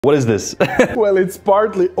What is this? Well, it's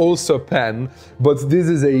partly also a pen, but this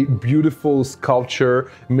is a beautiful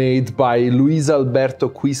sculpture made by Luis Alberto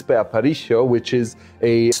Quispe Aparicio, which is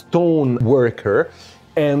a stone worker.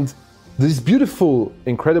 And this beautiful,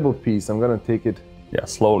 incredible piece, I'm gonna take it. Yeah,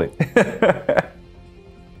 slowly.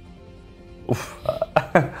 Oof.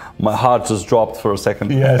 My heart just dropped for a second.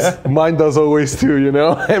 Yes, mine does always too, you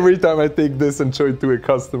know, every time I take this and show it to a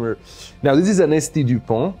customer. Now, this is an ST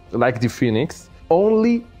Dupont, like the Phoenix.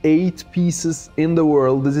 Only 8 pieces in the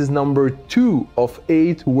world. This is number 2 of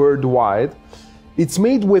 8 worldwide. It's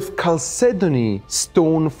made with chalcedony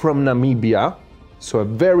stone from Namibia, so a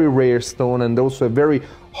very rare stone and also a very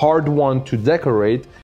hard one to decorate.